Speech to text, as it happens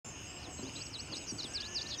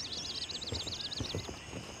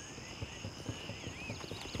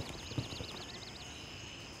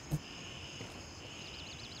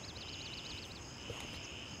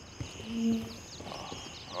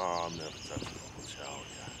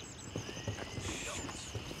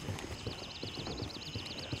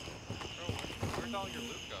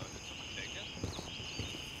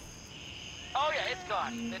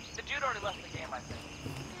gone. The dude already left the game, I think.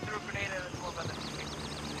 He threw a grenade at a little bit of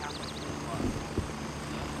halfway through the bar.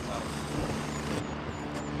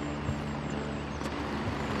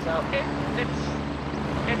 So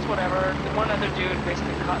it's whatever. The one other dude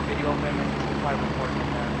basically caught video of him and he's probably recording it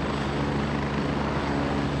there.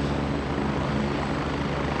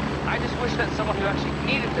 I just wish that someone who actually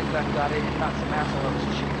needed the gun got it and not some asshole that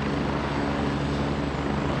was cheating.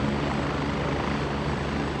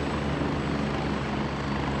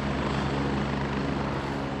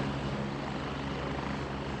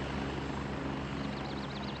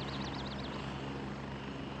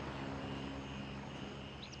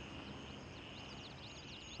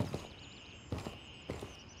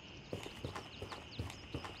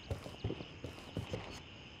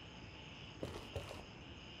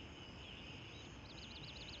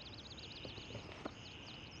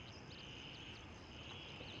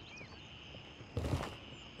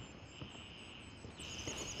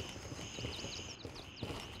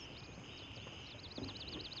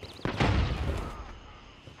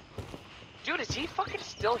 Dude, is he fucking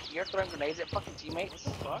still here throwing grenades at fucking teammates?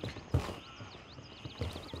 What the fuck?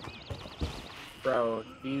 Bro,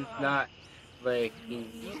 he's not, like, he's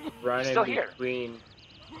running still here. between...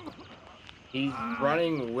 He's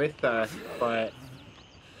running with us, but...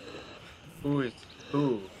 Who is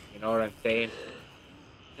who? You know what I'm saying?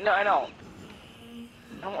 No, I know.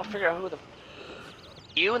 I don't want to figure out who the...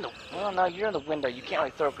 You in the... Well, no, you're in the window. You can't,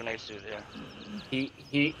 like, throw grenades through there. He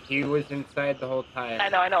was inside the whole time.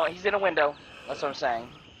 I know. He's in a window. That's what I'm saying.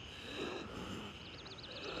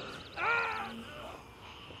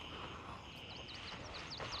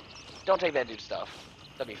 Don't take that dude's stuff.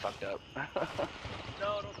 That'd be fucked up.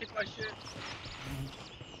 No, don't take my shit.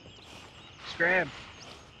 Scram.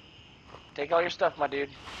 Take all your stuff, my dude.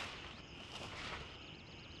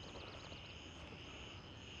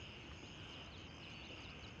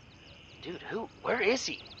 Dude, who? Where is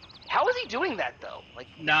he? How is he doing that, though? Like,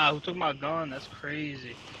 Nah, who took my gun? That's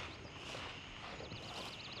crazy.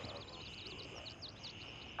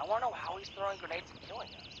 I want to know how he's throwing grenades and killing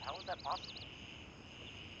us. How is that possible?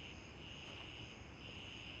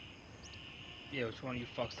 Yeah, which one of you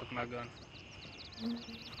fucks took my gun?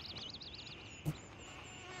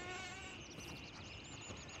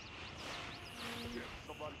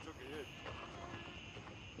 Somebody took a hit.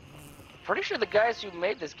 Pretty sure the guys who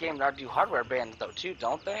made this game now do hardware bans, though, too,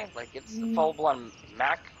 don't they? Like, it's the full-blown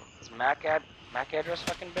Mac address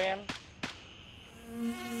fucking ban.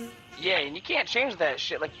 Yeah, and you can't change that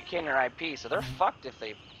shit like you can your IP, so they're fucked if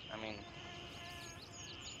they, I mean...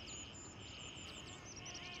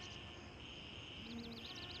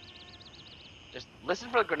 Just listen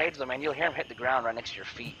for the grenades, though, man. You'll hear them hit the ground right next to your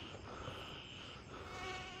feet.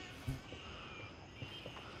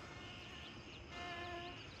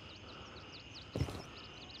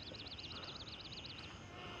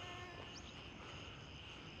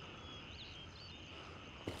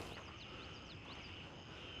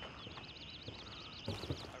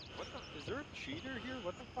 Is there a cheater here?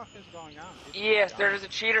 What the fuck is going on? Yes, there is a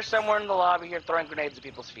cheater somewhere in the lobby here throwing grenades at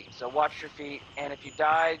people's feet. So watch your feet, and if you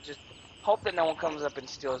die, just hope that no one comes up and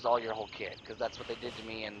steals all your whole kit, because that's what they did to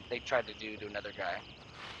me, and they tried to do to another guy.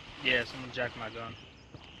 Yeah, someone jacked my gun.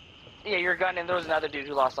 Yeah, your gun, and there was another dude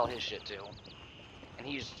who lost all his shit, too. And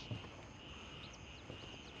he's...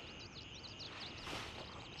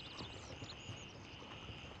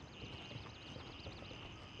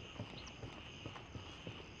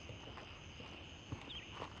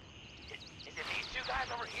 Is it these two guys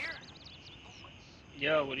over here?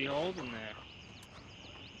 Yo, what are you holding there?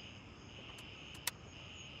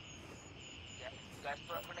 Yeah, you guys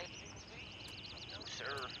throwing grenades at people's feet? No,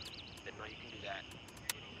 sir. Didn't know you can do that.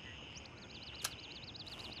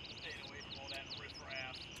 Staying away from all that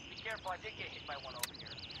riffraff. Be careful, I did get hit by one over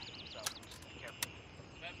here. So, just be careful.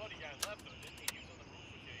 That buddy guy left though, didn't he? He was on the roof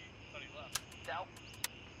with you. He thought he left.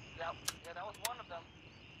 Yeah, that was one of them.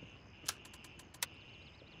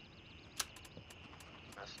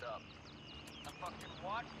 Messed up. I fucking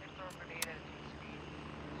watched him throw a grenade at his feet.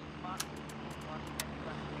 Watch him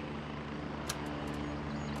left feet.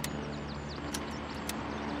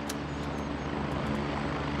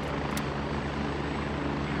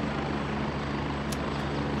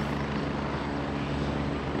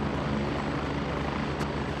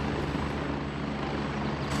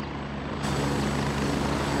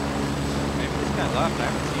 Maybe this guy left. I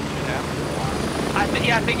haven't seen shit happen in a while.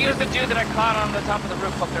 I think he was the dude that I caught on the top of the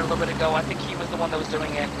roof up there a little bit ago. I think he was the one that was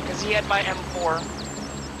doing it, because he had my M4.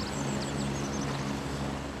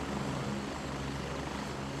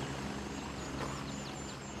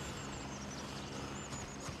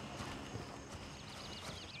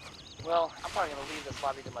 Well, I'm probably gonna leave this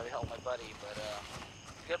lobby to help my buddy, but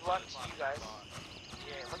good luck to you guys.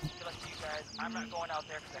 Yeah, good luck to you guys. I'm not going out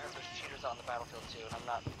there because I heard there's cheaters on the battlefield too, and I'm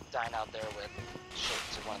not dying out there with shit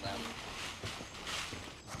to one of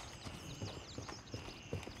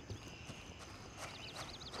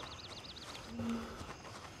them.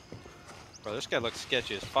 Bro, this guy looks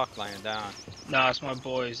sketchy as fuck laying down. Nah, it's my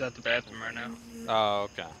boy. He's at the bathroom right now. Oh,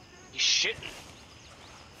 okay. You shitting?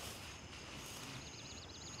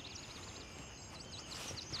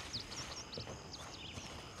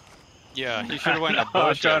 Yeah, he should have went in the I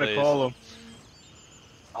was bush trying at to least. call him.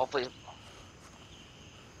 Hopefully.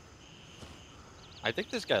 I think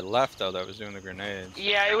this guy left though that was doing the grenades.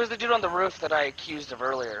 Yeah, it was the dude on the roof that I accused of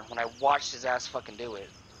earlier when I watched his ass fucking do it.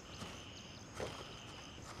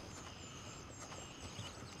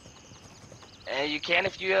 And you can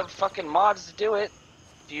if you have fucking mods to do it.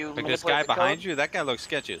 If you Like this manipulate guy the behind code. you, that guy looks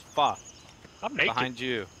sketchy as fuck. I'm naked. Behind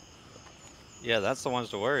you. Yeah, that's the ones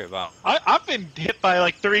to worry about. I've been hit by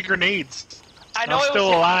like 3 grenades. I know I'm it still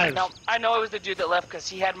was alive. No, I know it was the dude that left because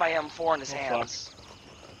he had my M4 in his Oh, hands.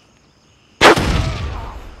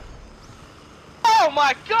 Oh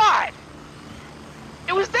my god!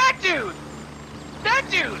 It was that dude! That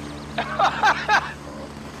dude!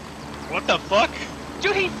 What the fuck?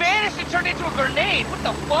 Dude, he vanished and turned into a grenade! What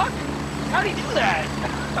the fuck? How'd he do that?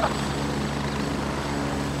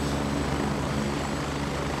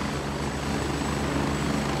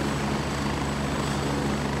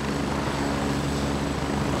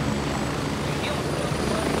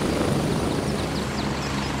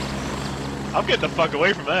 I'm getting the fuck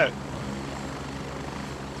away from that.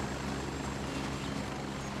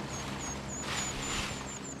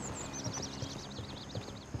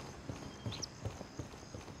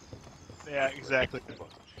 Yeah, exactly.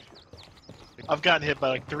 I've gotten hit by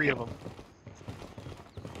like 3 of them.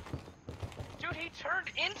 Dude, he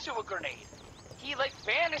turned into a grenade. He like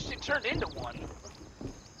vanished and turned into one.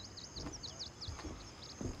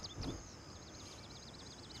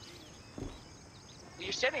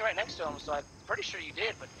 You're standing right next to him, so I'm pretty sure you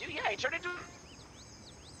did. But dude, yeah, he turned into.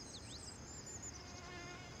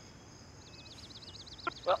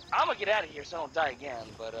 Well, I'm gonna get out of here so I don't die again.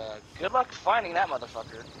 But good luck finding that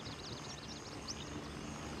motherfucker.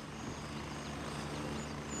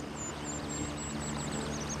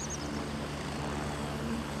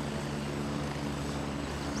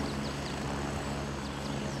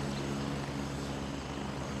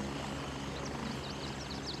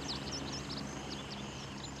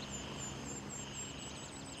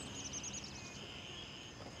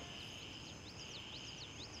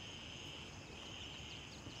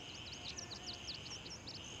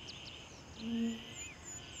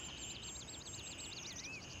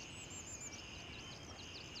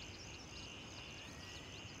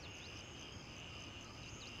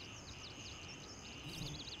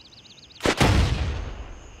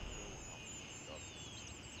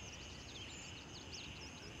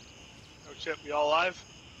 Oh shit, we all alive?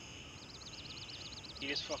 He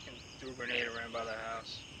just fucking threw a grenade around by the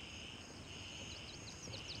house.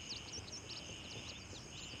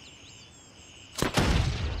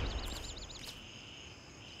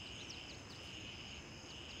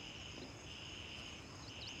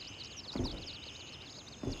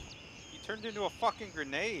 He turned into a fucking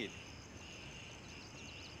grenade.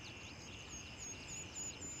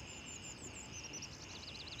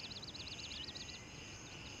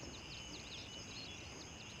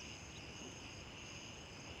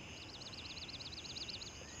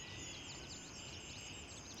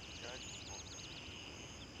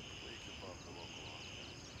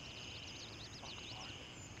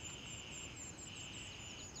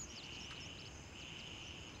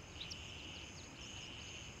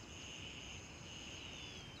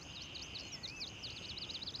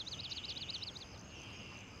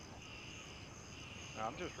 No,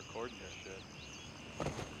 I'm just recording this shit.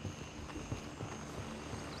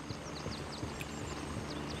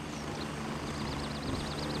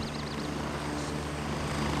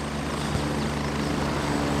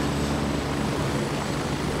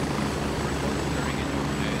 Turning into a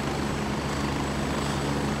grenade.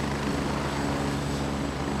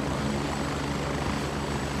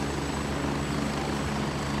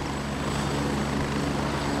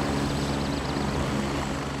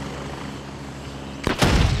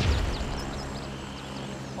 Where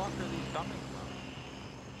the fuck are these coming from?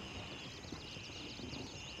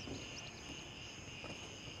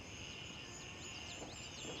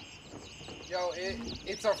 Yo,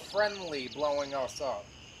 it's a friendly blowing us up.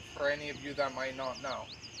 For any of you that might not know.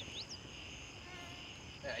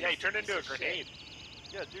 Yeah, he turned piece into a of shit. grenade.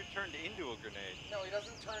 Yeah, dude turned into a grenade. No, he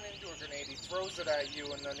doesn't turn into a grenade. He throws it at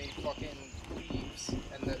you and then he fucking leaves.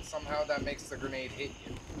 And that somehow that makes the grenade hit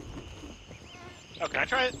you. Oh, can I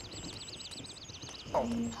try it? Oh.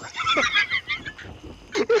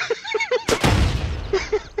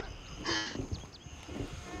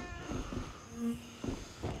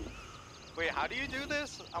 Wait, how do you do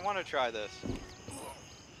this? I want to try this.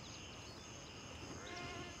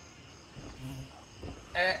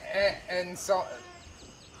 And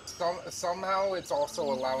somehow it's also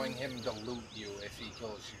allowing him to loot you if he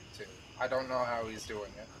kills you too. I don't know how he's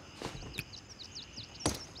doing it.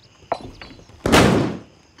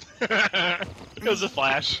 It was a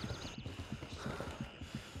flash.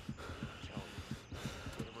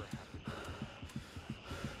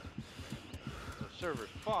 The server's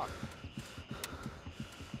fucked.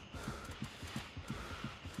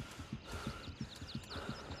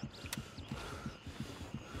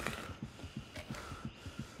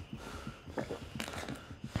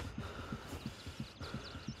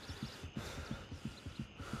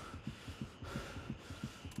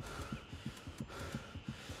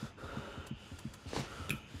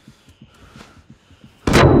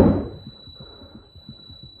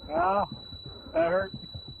 Ah, that hurt.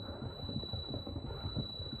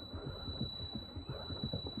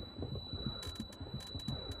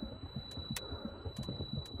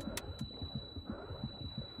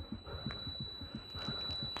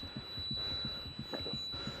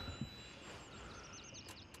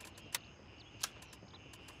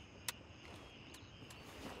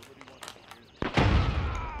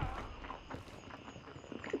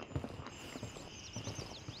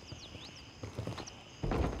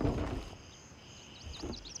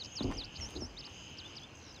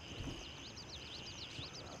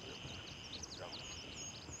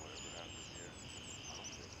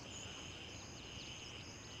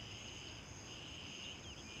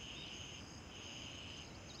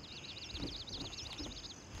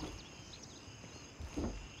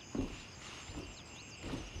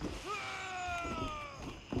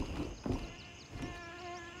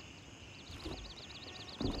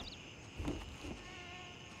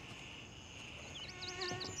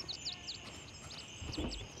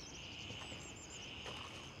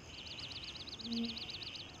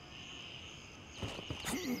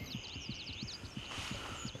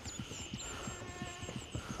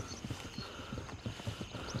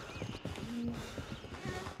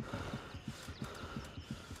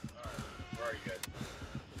 Where are you guys?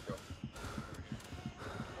 Let's go.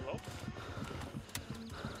 Hello?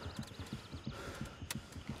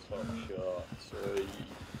 Top shots.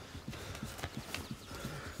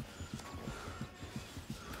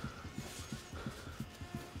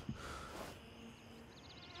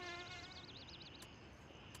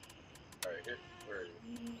 Alright, here. Where are you?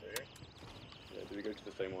 There? Yeah, did we go to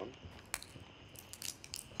the same one?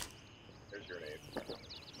 There's your name.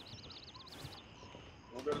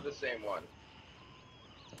 We'll go to the same one.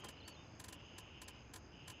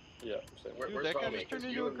 Yeah, same one. Dude, that guy just turned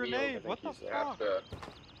into a grenade. What the fuck?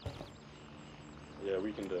 Yeah,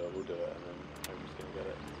 we can do it. We'll do it, and then I'm just gonna get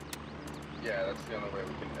it. Yeah, that's the only way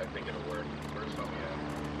we can. I think it'll work. First one, yeah.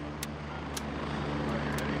 Alright,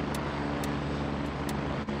 you ready?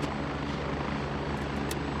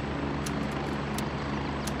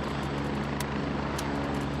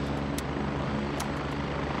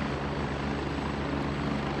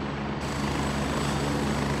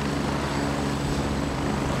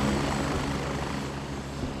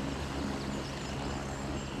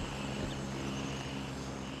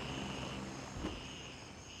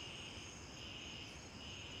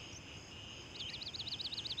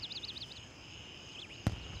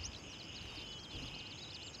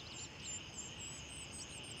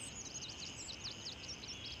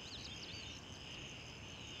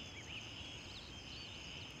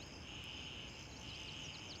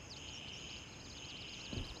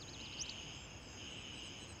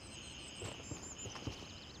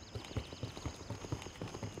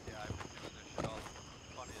 Yeah, I've been doing this shit all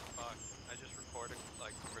funny as fuck. I just recorded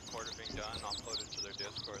being done, upload it to their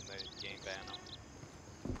Discord, and they game ban them.